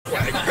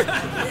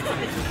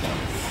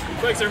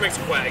X-Or makes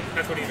Quag.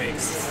 That's what he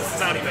makes. That's the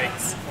sound he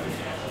makes.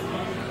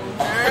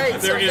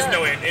 Alright, There is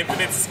no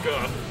infinite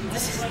scuff.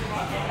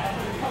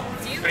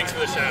 Thanks for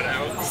the shout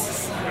out.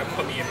 My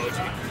puppy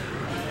emoji.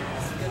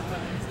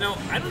 No,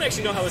 I don't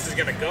actually know how this is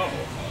gonna go.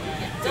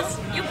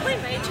 You play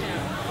Machamp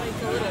like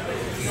a little bit.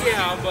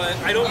 Yeah, but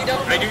I don't.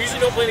 I usually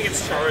don't play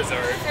against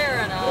Charizard.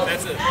 Fair enough.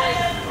 That's it.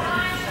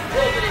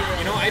 Nobody will.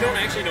 You know, I don't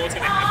actually know what's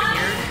gonna happen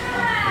here.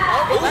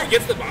 Oh, he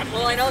gets the body.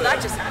 Well, I know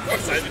that just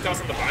happened. Seismic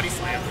Toss on the body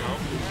slam, no?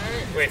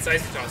 Alright. Wait,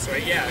 Seismic Toss,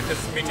 right? Yeah, because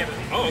Machamp.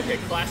 Oh, okay,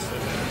 Clash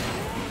with that.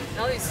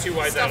 No, he's Too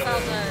wide out of the.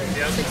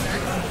 Yeah.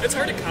 6X. It's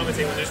hard to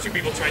commentate when there's two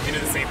people trying to do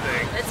the same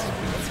thing. It's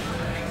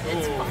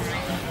fine.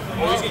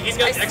 Oh, he's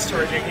got X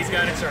charging. He's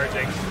got it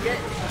charging.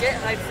 Get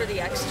hyped for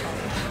the X charge.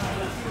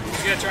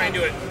 He's gonna try and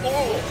do it.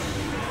 Oh!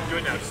 Do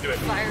it now. Just do it.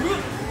 Fire.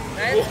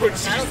 Right? Oh,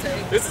 That'll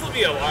take. this will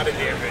be a lot of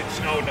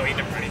damage. Oh no, he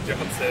never mind. He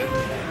drops it.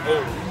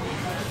 Oh,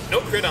 no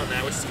crit on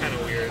that, which is kind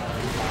of weird.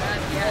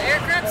 Yeah, air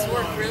grabs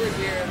work really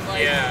weird.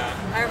 Like, yeah.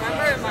 I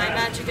remember in my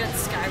match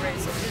against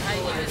SkyRasen, I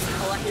used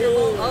Electro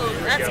Ball. Oh,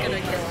 that's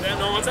gonna kill him.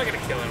 No, it's not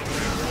gonna kill him.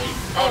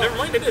 Oh, never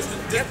mind. It is.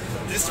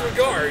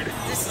 Disregard.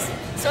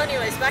 So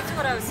anyways, back to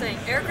what I was saying.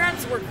 Air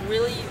grabs work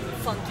really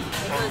funky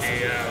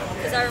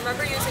because I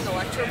remember using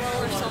Electro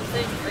Ball or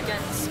something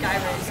against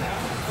SkyRasen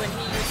when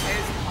he used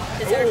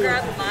his air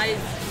grab.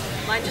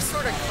 Mine just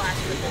sort of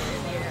clashed with it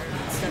in the air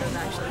instead of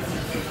actually.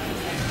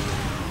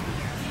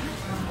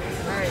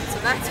 Alright,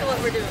 so back to what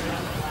we're doing.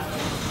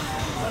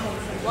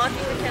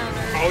 Blocking the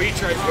counter. Oh, he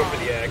tries to go for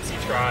the X. He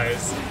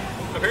tries.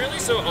 Apparently,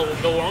 so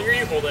the longer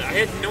you hold it, I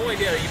had no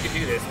idea that you could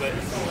do this, but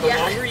the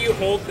longer you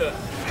hold the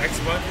X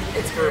button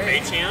for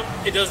Machamp,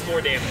 it does more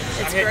damage.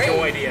 I had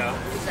no idea.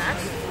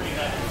 Exactly.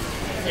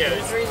 Yeah,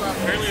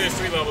 apparently there's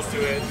 3 levels to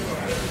it.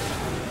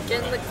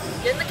 Getting the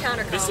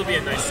counter combo. This will be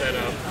a nice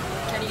setup.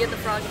 Can you get the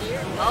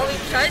Frogadier? Oh, he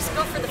tries to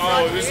go for the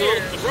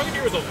Frogadier. The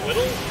Frogadier was a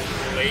little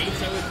late,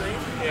 I would think.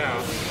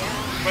 Yeah.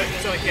 But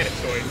it's not like he had a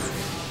choice.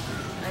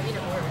 I mean,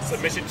 it works.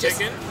 Submission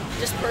Chicken?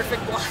 Just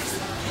perfect blocks.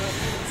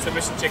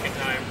 Submission Chicken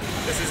time.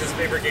 This is his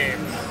favorite game.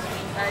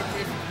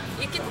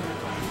 You can.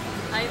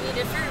 I mean,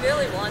 if he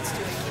really wants to,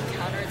 he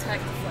can counterattack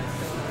the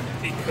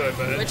flamethrower. He could,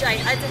 but. Which I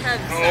had to have.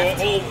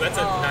 Oh, that's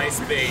a nice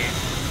bait.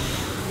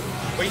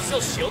 But he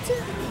still shields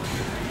it?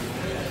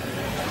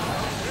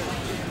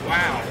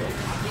 Wow.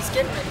 He's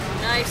getting a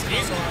nice.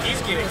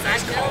 He's getting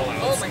nice call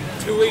outs. Oh my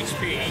god. 2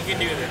 HP. He can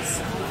do this.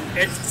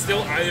 It's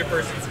still either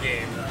person's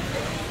game.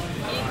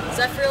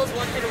 Zephyrel's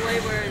 1 hit away,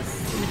 whereas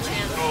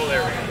Machamp. Oh,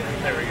 there we go.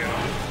 There we go.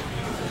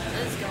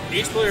 Let's go.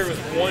 Each player was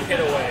 1 hit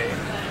away.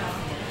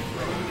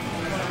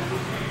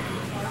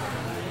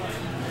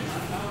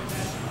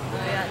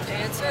 Oh yeah, to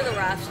answer the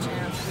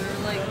Machamp, we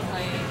were like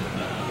playing.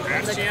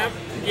 Machamp?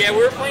 Yeah,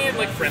 we were playing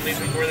like friendlies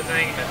before the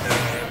thing,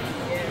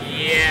 and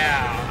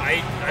yeah,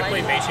 I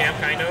played Machamp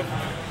kind of.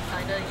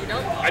 Kinda, you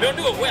don't. I don't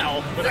do it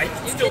well, but I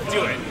still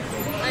do it.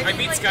 I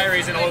beat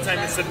SkyRasen all the time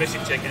in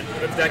Submission Chicken,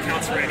 if that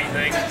counts for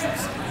anything.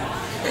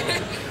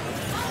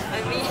 I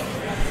mean,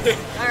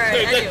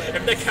 alright, anyway.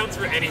 If that counts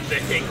for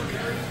anything.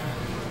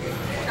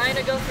 Trying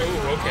to go for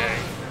okay.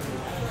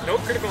 No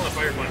critical on the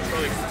Fire Punch,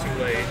 probably too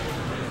late.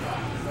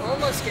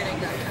 Almost getting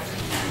that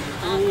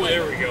counter. Ooh,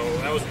 there we go.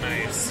 That was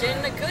nice.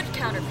 Getting the good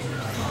counter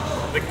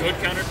pierce. The good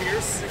counter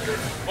pierce?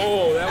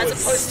 Oh, that was...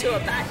 As opposed to a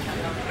bad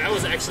counter. That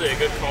was actually a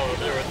good call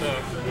there with the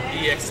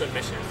EX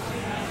submission.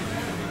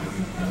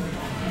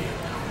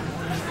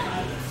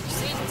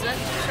 See,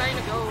 Zeph's trying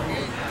to go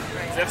in.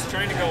 Right. Zeph's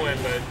trying to go in,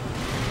 but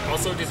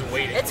also just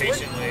waiting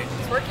patiently.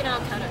 It's working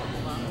out kind of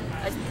well.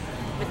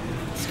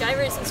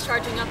 SkyRasen's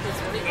charging up his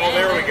really. Oh,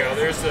 there we go.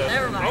 There's the.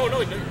 Never mind. Oh no,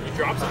 he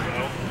drops him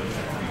though.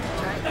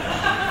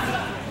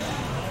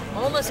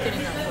 Almost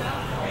getting that.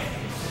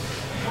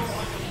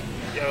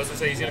 Yeah, I was gonna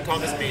say he's gonna call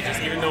this Magus,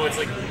 even though it's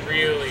like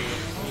really,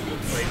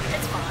 like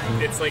it's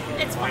fine. It's like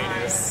it's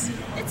minus.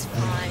 Fine. It's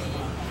fine.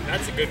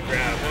 That's a good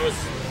grab. That was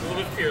a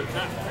little bit fearless,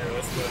 not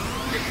fearless, but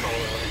good call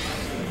out.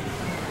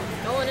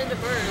 Going into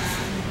burst.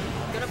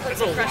 Gonna put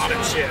That's a lot of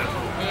chip.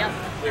 Yep.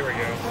 There we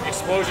go.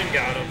 Explosion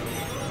got him.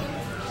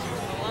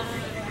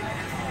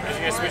 Is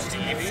he gonna switch to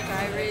Eevee?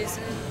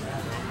 SkyRasen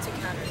to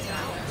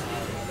counterattack.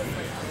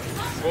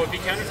 Well, if he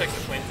counterattacks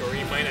the flamethrower,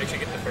 he might actually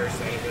get the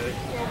burst out of it.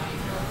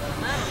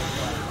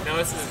 Now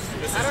this is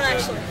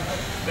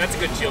that's a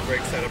good shield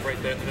break setup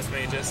right there. This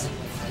Magus.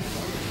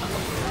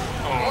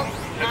 Oh,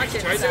 he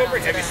tries to go for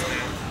heavy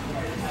slam.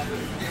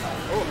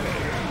 Oh, okay.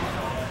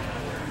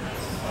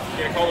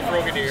 Yeah, call the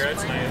Frogadier.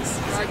 That's nice.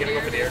 Is he gonna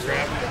go for the air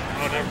grab?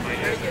 Oh, never mind.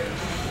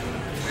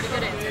 Pretty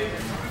good answer.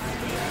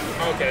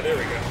 Okay, there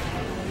we go.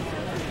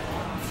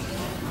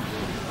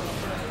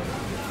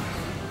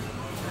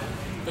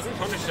 Doesn't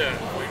punish that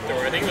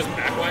flamethrower. I think it was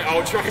back wide.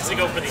 Oh, tries to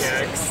go for the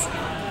X.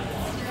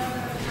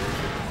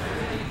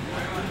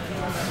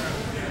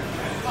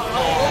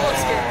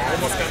 Oh,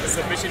 almost got the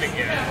submission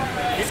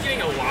again. He's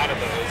getting a lot of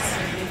those.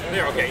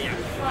 There, okay, yeah.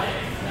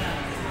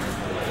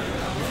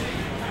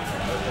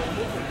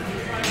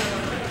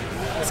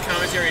 This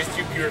commentary is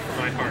too pure for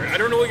my heart. I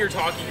don't know what you're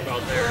talking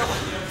about there.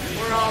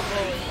 We're all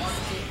bullies.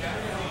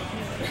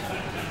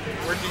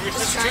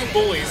 It's just two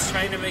bullies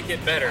trying to make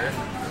it better.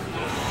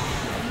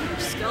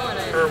 Just going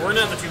in. Or we're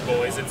not the two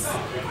bullies, it's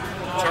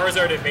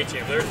Charizard and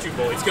Machamp. They're two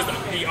bullies. Because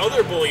the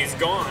other bully is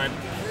gone.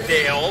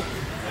 Dale.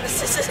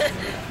 Just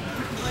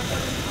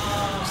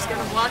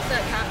gonna block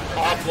that counter.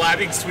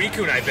 Off-blabbing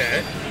Suicune, I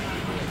bet.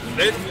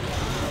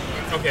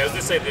 Okay, I was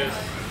gonna say this.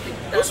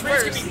 Those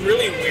frames can be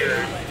really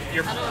weird.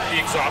 The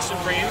exhaustion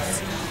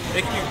frames,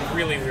 they can be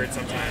really weird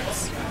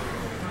sometimes.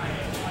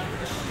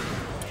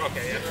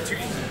 Okay, yeah. I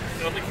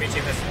don't think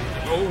Machamp has.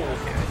 Oh,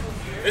 okay.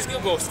 This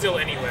could go still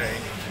anyway,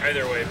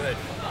 either way, but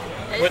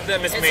with the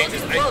Miss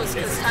Mages,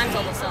 it's time's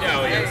almost up. Yeah,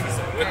 oh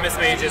yeah. With Miss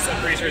Mages, I'm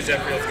pretty sure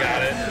Zephyrel's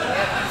got it.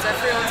 Yep,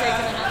 Zephyrel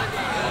taking another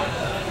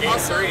game.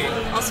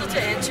 Also,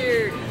 to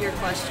answer your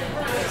question.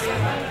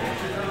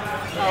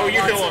 Oh, you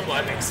know I'm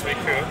laughing,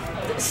 Suicune.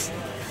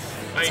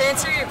 To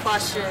answer your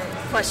question,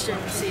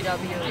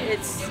 CW,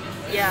 it's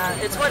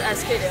what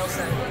SK Dale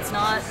said. It's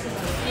not.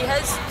 He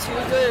has two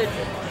good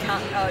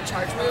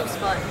charge moves,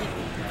 but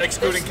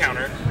excluding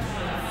counter.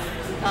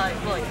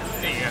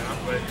 Yeah,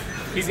 but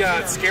he's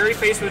got Scary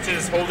Face, which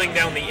is holding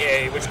down the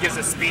A, which gives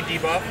a speed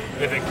debuff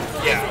if it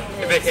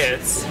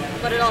hits.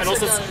 But it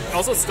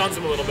also stuns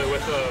him a little bit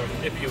with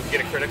if you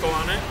get a critical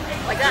on it.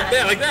 Like that.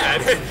 Yeah, like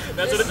that.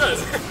 That's what it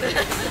does.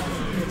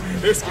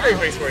 There's Scary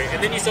Face for you,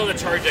 and then you saw the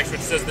Charge X,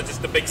 which says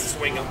just the big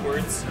swing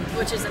upwards,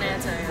 which is an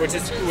anti-air. Which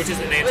is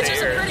an anti-air. Which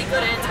is a pretty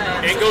good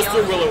anti-air. And goes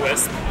through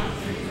Will-O-Wisp.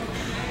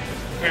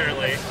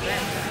 Apparently.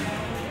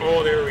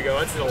 Oh, there we go.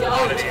 That's a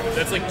lot of damage.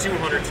 That's like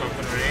 200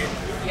 something, right?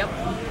 Yep.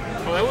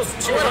 Oh, that was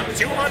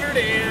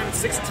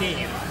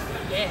 216.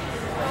 Yeah.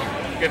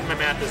 If my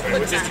math is right,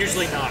 which is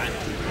usually not.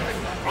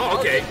 Oh,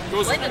 okay.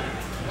 Goes.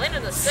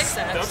 Landed the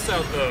 6X. Dumps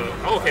out the.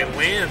 Oh, okay,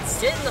 lands.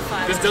 Getting the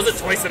 5X. Just does it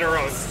twice in a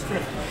row. It's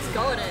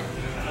going in.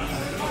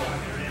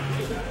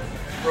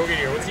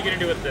 Rogier, what's he gonna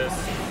do with this?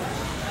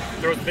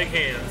 Throws big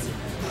hands.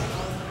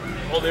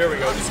 Oh, there we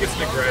go. Just gets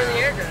the grab. For the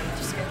air grab.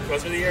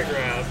 Goes for the air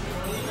grab.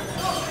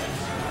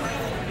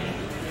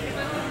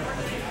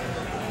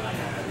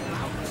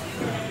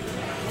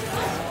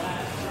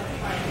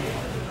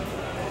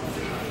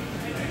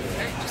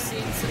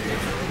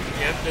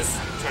 Yep, just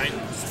trying to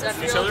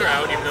push each other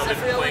out, even though they've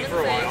been playing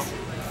for a while.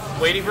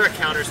 Waiting for a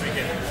counter so we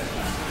can.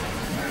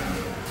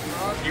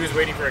 He was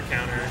waiting for a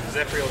counter.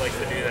 Zephyrel likes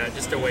to do that,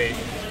 just to wait.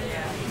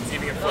 See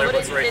if he can flare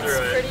what's right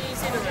through it. It's pretty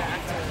easy to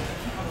react to.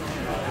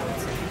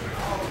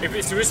 If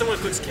as soon as someone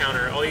clicks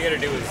counter, all you gotta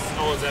do is,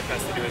 all Zeph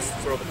has to do is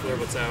throw the flare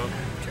what's out.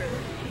 True.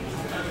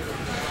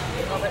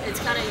 Oh, but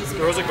it's kind of easy.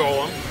 Throws a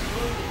golem.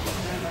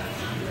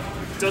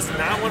 Does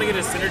not want to get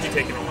his synergy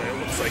taken away, it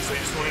looks like, so he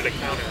just wanted to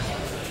counter.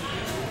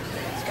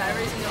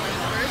 SkyRasen going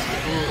first.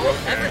 Ooh,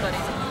 okay. Everybody's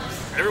in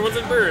burst. Everyone's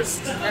in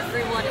burst.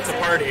 Everyone is It's a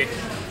party.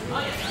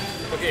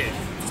 Okay,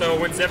 so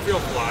when Zephyrel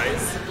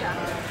flies,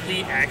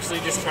 he actually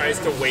just tries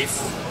to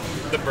waste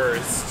the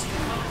burst.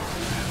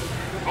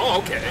 Oh,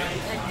 okay.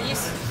 And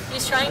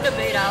he's trying to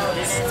bait out an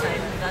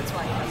anti-air. That's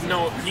why he does it.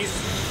 No, he's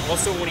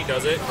also when he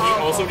does it, he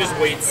also just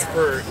waits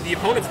for the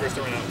opponent's burst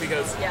to run out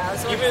because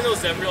even though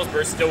Zephyrel's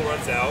burst still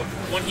runs out,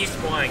 when he's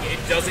flying, it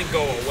doesn't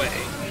go away.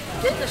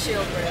 Get the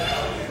shield break.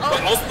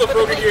 But also the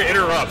Rogier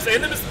interrupts,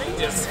 and the Miss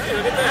Mages. Hey,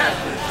 look at that.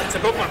 It's a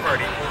Pokemon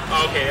party.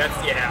 Okay, that's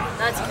kill.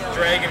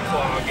 Dragon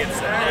Claw gets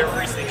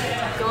every single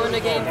time. Going to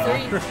game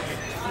 3.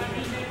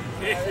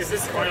 Is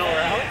this final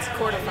round?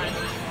 Quarterfinal.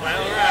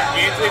 Final round.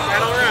 Game 3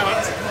 final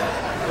round.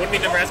 Wouldn't be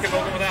Nebraska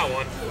Pokemon without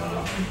one.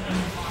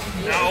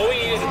 Now all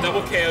we need is a double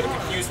KO to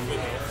confuse me.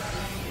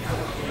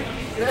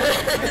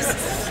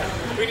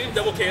 We need a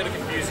double KO to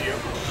confuse you.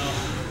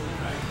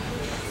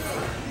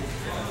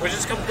 Which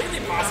is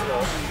completely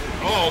possible.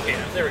 Oh, okay.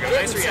 There we go.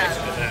 Nice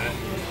reaction to that.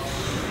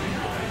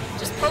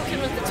 Just poking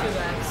with the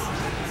 2X.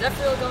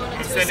 Zephyrel going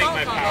into sending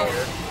my power.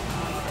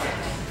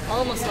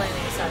 Almost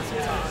landing a size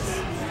toss.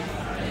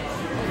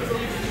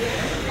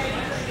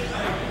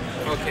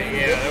 Okay,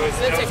 yeah, that was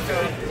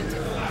good.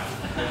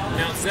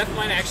 Now, Zeph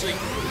might actually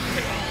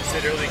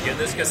consider getting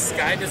this because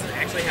Sky doesn't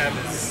actually have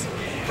his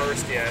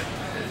burst yet.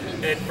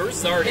 And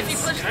burst art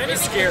is kind of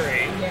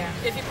scary. Yeah,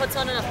 if he puts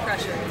on enough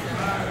pressure.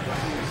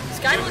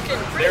 Sky looking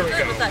pretty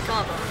good with that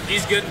combo.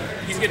 He's good.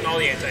 He's getting all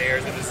the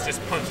anti-airs and is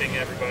just punching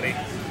everybody.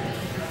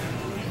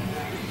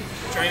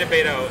 Trying to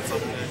bait out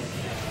something.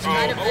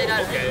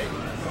 Okay.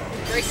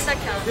 Breaks that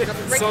counter.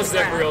 So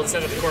Zephyrel just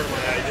out of the corner of my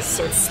eye just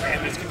starts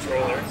spamming his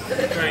controller,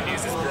 trying to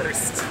use his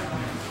burst.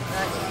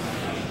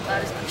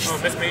 That is nice. Oh,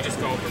 Miss Mage's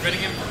call,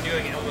 preventing him from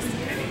doing almost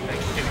anything.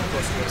 Getting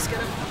close to it. Just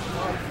gonna.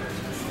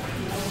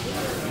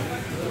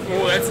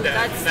 Oh, that's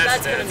dead.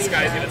 That's dead.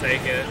 Sky's gonna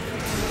take it.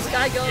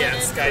 Sky going in. Yeah,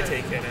 Sky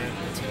taking it.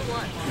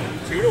 2-1.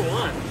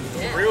 2-1.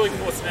 Yeah. Really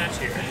close match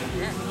here.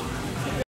 Yeah.